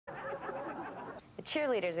The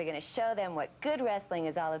cheerleaders are going to show them what good wrestling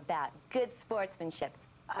is all about, good sportsmanship.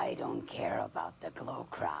 I don't care about the glow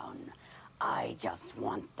crown. I just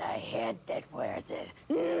want the head that wears it.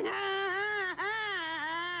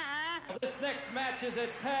 This next match is a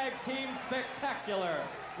tag team spectacular.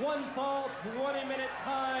 One fall, 20-minute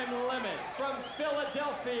time limit. From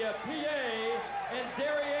Philadelphia, PA, and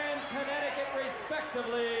Darien, Connecticut,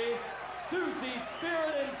 respectively, Susie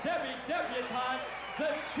Spirit and Debbie Debutante, the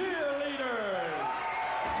cheerleaders.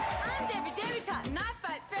 I'm Debbie Debutante, and I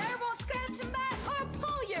fight fair, won't scratch your back or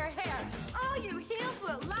pull your hair. All you heels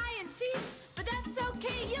will lie and cheat, but that's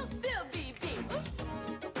okay, you'll still be beat.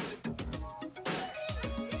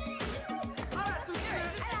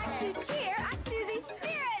 To cheer, I'm Susie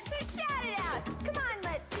Spirit, so shout it out. Come on,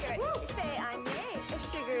 let's hear it. You say I'm made of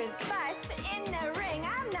sugar and spice, but in the ring,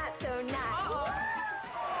 I'm not so nice.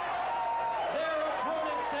 Their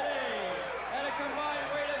opponent today, at a combined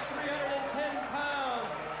weight of 310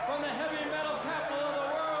 pounds, from the heavy metal capital of the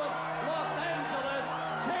world, Los Angeles,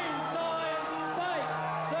 Chainsaw and Spike,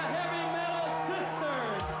 the Heavy Metal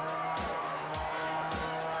Sisters.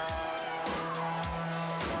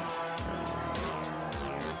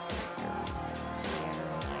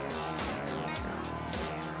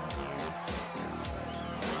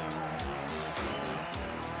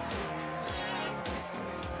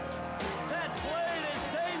 That blade is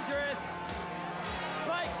dangerous.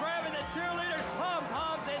 Spike grabbing the cheerleaders'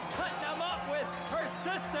 pom-poms and cutting them up with her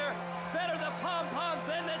sister. Better the pom-poms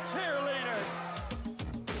than the cheerleaders.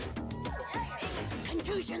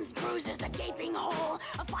 Contusions, bruises, a gaping hole.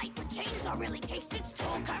 A fight with chainsaw really takes its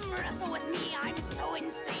toll. Come wrestle with me, I'm so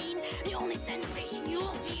insane. The only sensation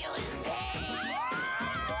you'll feel is pain.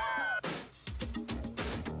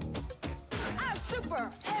 I'm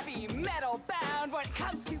super heavy metal bound. When it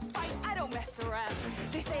comes to fight, I don't mess around.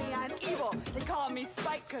 They say I'm evil. They call me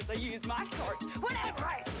Spike because I use my torch whenever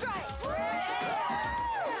I strike.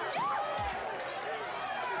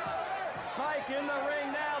 Spike in the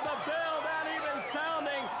ring now, the bell not even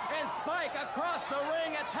sounding, and Spike across the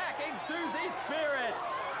ring attacking Susie Spirit.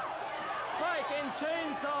 Spike and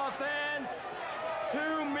Chainsaw fans,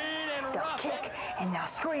 too mean and They'll rough. kick, and they'll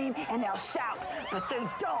scream, and they'll shout, but they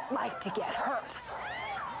don't like to get hurt.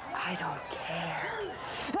 I don't care.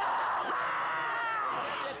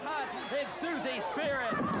 It's Susie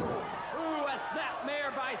Spirit. Ooh, a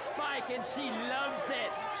snapmare by Spike, and she loves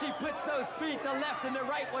it. She puts those feet, the left and the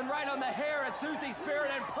right one, right on the hair of Susie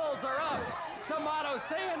Spirit and pulls her up. D'Amato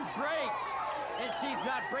saying break, and she's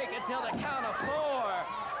not breaking till the count of 4.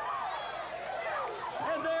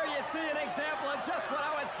 And there you see an example of just what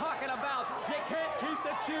I was talking about. You can't keep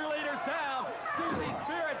the cheerleaders down. Susie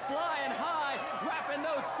Spirit flying high, wrapping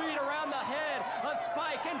those feet around the head of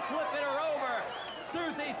Spike and flipping her over.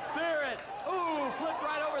 Susie Spirit, ooh, flipped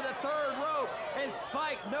right over the third rope. And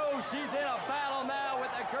Spike knows she's in a battle now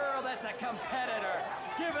with a girl that's a competitor.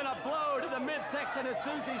 Giving a blow to the midsection of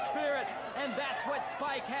Susie Spirit, and that's what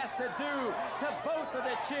Spike has to do to both of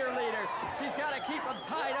the cheerleaders. She's got to keep them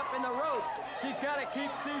tied up in the ropes. She's got to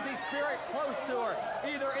keep Susie Spirit close to her,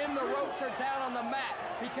 either in the ropes or down on the mat,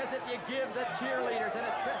 because if you give the cheerleaders, and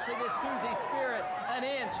especially this Susie Spirit, an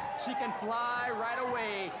inch, she can fly right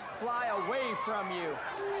away, fly away from you.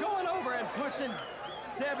 Going over and pushing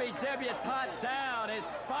Debbie Debutante down is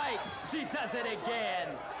Spike. She does it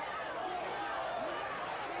again.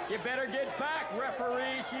 You better get back,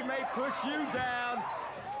 referee. She may push you down.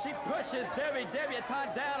 She pushes Debbie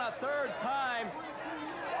Debutante down a third time.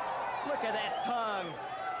 Look at that tongue.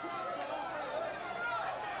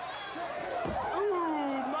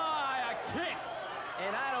 Ooh, my, a kick.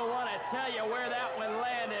 And I don't want to tell you where that one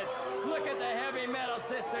landed. Look at the Heavy Metal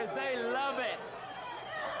Sisters. They love it.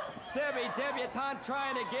 Debbie Debutante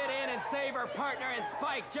trying to get in and save her partner, and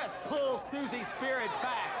Spike just pulls Susie Spirit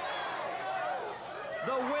back.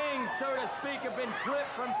 The wings, so to speak, have been clipped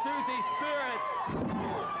from Susie Spirit.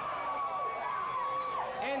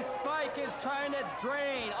 And Spike is trying to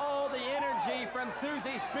drain all the energy from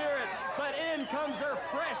Susie Spirit, but in comes her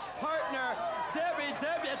fresh partner, Debbie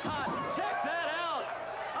Debutante. Check that out.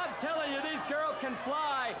 I'm telling you, these girls can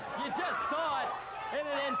fly. You just saw it, and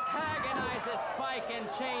it antagonizes Spike and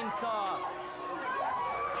Chainsaw.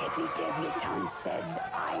 Debbie Debutante says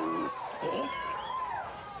I'm sick.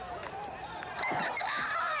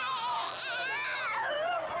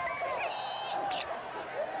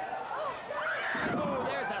 Oh,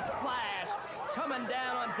 there's a splash coming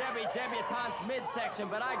down on Debbie Debutante's midsection,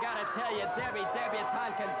 but I gotta tell you, Debbie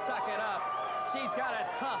Debutante can suck it up. She's got a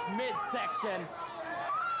tough midsection.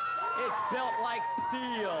 It's built like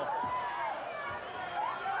steel.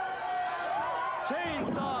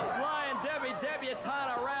 Chainsaw flying Debbie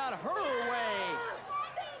Debutante around her way.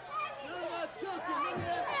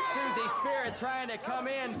 They're trying to come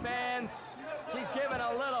in, fans. She's giving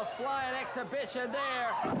a little flying exhibition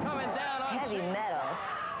there. Coming down on Heavy metal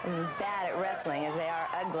is as bad at wrestling as they are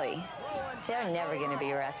ugly. They're never going to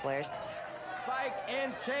be wrestlers. Spike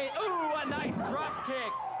and chain. Ooh, a nice drop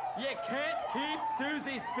kick. You can't keep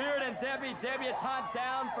Susie Spirit and Debbie Debutante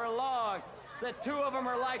down for long. The two of them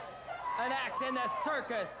are like an act in the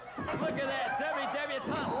circus. Look at that. Debbie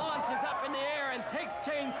Debutante launches up in the air and takes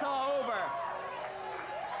Chainsaw over.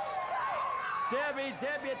 Debbie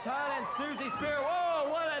Debutante and Susie Spirit. Whoa,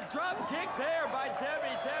 what a drop kick there by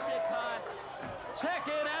Debbie Debutante. Check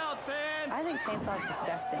it out, fans. I think Chainsaw's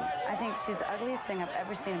disgusting. I think she's the ugliest thing I've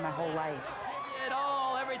ever seen in my whole life. It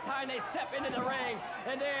all every time they step into the ring.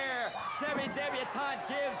 And there, Debbie Debutante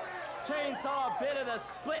gives Chainsaw a bit of the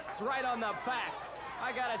splits right on the back.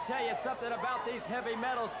 I gotta tell you something about these heavy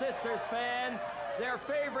metal sisters, fans. Their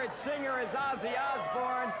favorite singer is Ozzy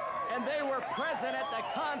Osbourne, and they were present at the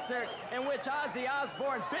concert in which Ozzy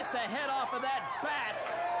Osbourne bit the head off of that bat.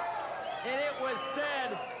 And it was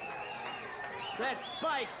said that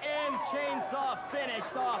Spike and Chainsaw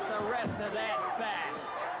finished off the rest of that bat.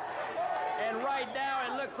 And right now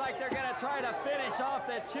it looks like they're gonna try to finish off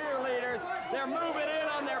the cheerleaders. They're moving in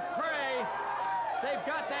on their prey. They've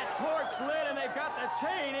got that torch lit and they've got the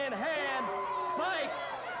chain in hand. Spike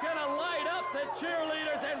gonna light up the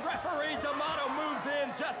cheerleaders, and referee D'Amato moves in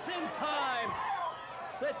just in time.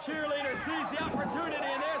 The cheerleader sees the opportunity,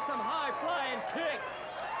 and there's some high-flying kicks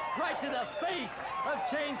right to the face of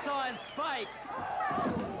Chainsaw and Spike.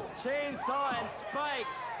 Chainsaw and Spike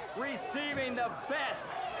receiving the best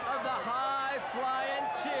of the high-flying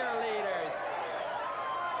cheerleaders.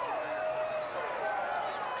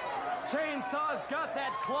 Chainsaw's got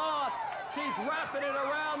that cloth. She's wrapping it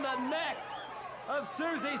around the neck of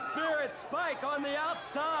Susie Spirit. Spike on the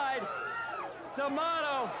outside.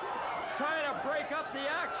 D'Amato trying to break up the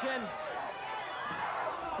action.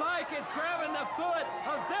 Spike is grabbing the foot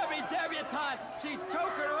of Debbie Debutante. She's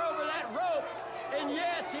choking her over that rope. And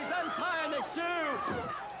yes, she's untying the shoe.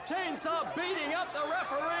 Chainsaw beating up the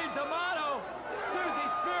referee, D'Amato. Susie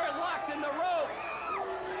Spirit locked in the ropes.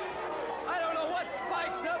 I don't know what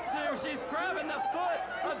Spike's up to. She's grabbing the foot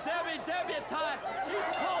of Debbie Debutante. She's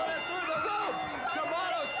pulling it through the rope.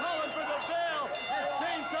 D'Amato's calling for the bell as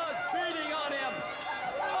Chainsaw's beating on him.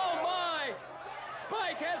 Oh my!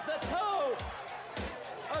 Spike has the toe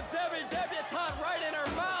of Debbie Debutante right in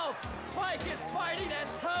her mouth. Spike is biting that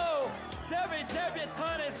toe. Debbie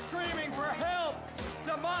Debutante is screaming for help.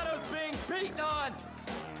 D'Amato's being beaten on.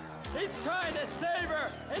 He's trying to save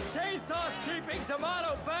her, and Chainsaw's keeping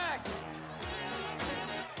D'Amato back.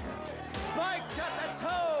 Spike's got the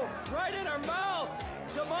toe right in her mouth.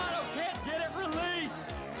 D'Amato can't get it released.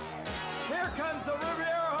 Here comes the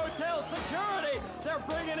Riviera Hotel security. They're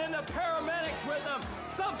bringing in the paramedics with them.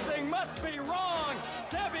 Something must be wrong.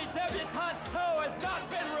 Debbie Debutante's toe has not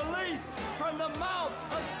been released from the mouth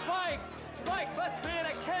of Spike. Spike must be in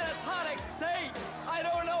a catatonic state. I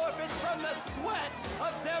don't know if it's from the sweat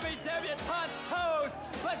of Debbie Debutante's toes,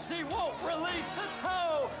 but she won't release the toe.